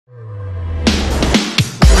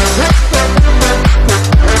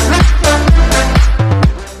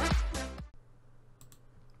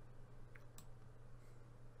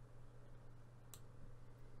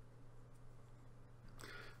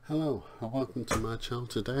welcome to my channel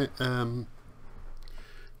today. You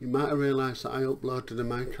might have realised that I uploaded a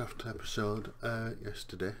Minecraft episode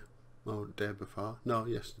yesterday, or the day before, no,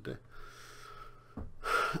 yesterday.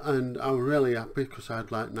 And I was really happy because I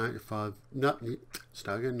had like 94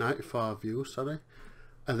 views, sorry.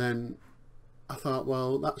 And then I thought,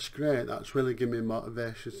 well, that's great, that's really given me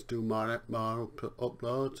motivation to do more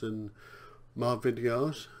uploads and more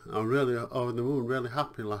videos. I'm really over the moon, really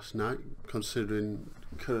happy last night considering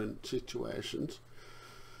current situations.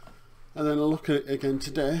 And then I look at it again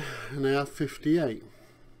today and I have 58.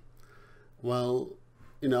 Well,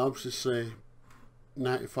 you know, obviously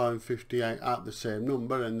 94 and 58 aren't the same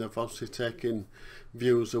number, and they've obviously taken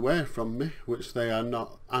views away from me, which they are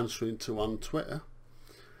not answering to on Twitter.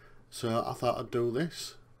 So I thought I'd do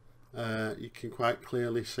this. You can quite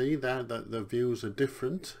clearly see there that the views are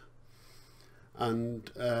different,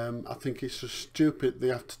 and I think it's just stupid they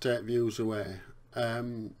have to take views away.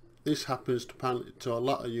 This happens apparently to a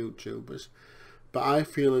lot of YouTubers, but I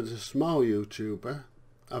feel as a small YouTuber,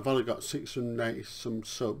 I've only got 680 some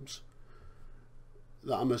subs,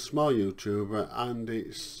 that I'm a small YouTuber, and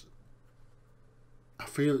I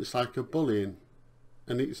feel it's like a bullying,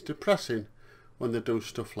 and it's depressing when they do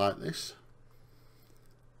stuff like this.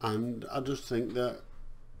 And I just think that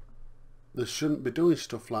they shouldn't be doing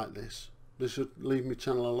stuff like this. They should leave my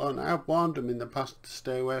channel alone. I have warned them in the past to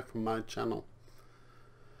stay away from my channel,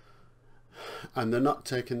 and they're not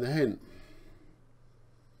taking the hint.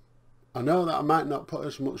 I know that I might not put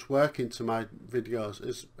as much work into my videos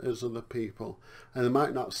as other people, and they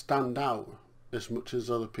might not stand out as much as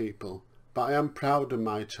other people, but I am proud of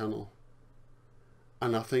my channel,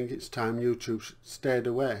 and I think it's time YouTube stayed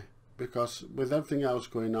away, because with everything else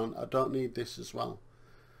going on, I don't need this as well.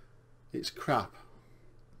 It's crap,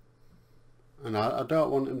 and I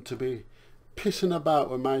don't want them to be pissing about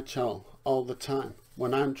with my channel all the time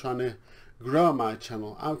when I'm trying to grow my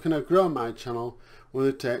channel. How can I grow my channel when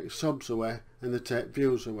they take subs away and they take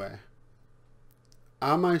views away?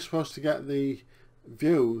 How am I supposed to get the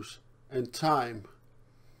views and time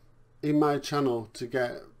in my channel to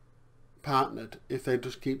get partnered if they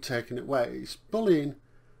just keep taking it away? It's bullying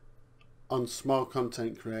on small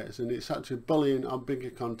content creators, and it's actually bullying on bigger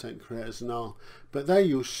content creators and all, but they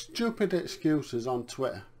use stupid excuses on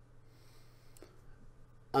Twitter,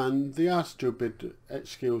 and they are stupid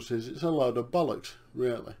excuses. It's a load of bollocks,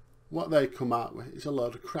 really. What they come out with is a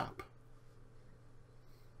load of crap,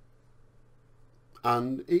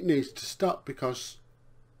 and it needs to stop, because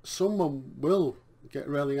someone will get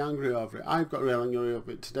really angry over it. I've got really angry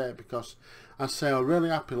over it today because I say I was really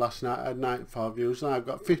happy last night. I had 94 views and I've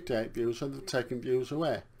got 58 views, so they've taken views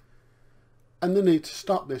away. And they need to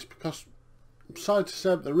stop this, because I'm sorry to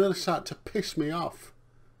say, but they really start to piss me off.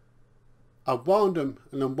 I've warned them,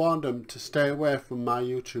 and I've warned them to stay away from my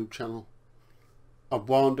YouTube channel. I've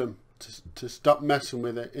warned them to stop messing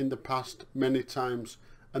with it in the past many times,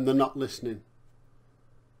 and they're not listening.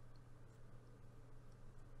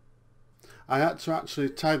 I had to actually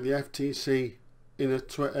tag the FTC in a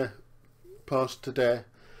Twitter post today,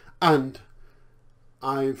 and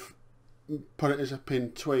I've put it as a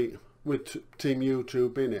pinned tweet with Team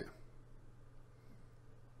YouTube in it.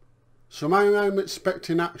 So I'm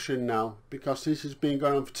expecting action now, because this has been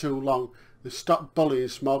going on for too long. They stop bullying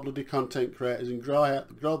small bloody content creators and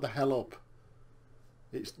grow the hell up.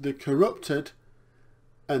 They're corrupted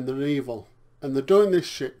and they're evil, and they're doing this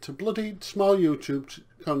shit to bloody small YouTube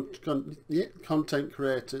content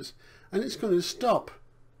creators, and it's going to stop,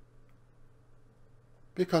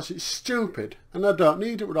 because it's stupid, and I don't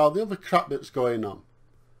need it with all the other crap that's going on.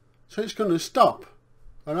 So it's going to stop.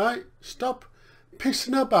 Alright? Stop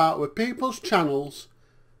pissing about with people's channels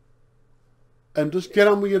and just get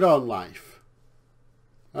on with your own life.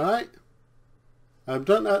 Alright? I've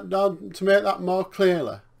done that now to make that more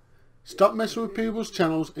clearly. Stop messing with people's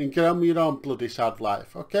channels and get on with your own bloody sad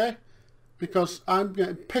life, okay? Because I'm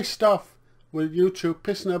getting pissed off with YouTube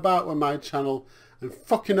pissing about with my channel and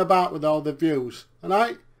fucking about with all the views.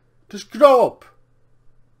 Alright? Just grow up.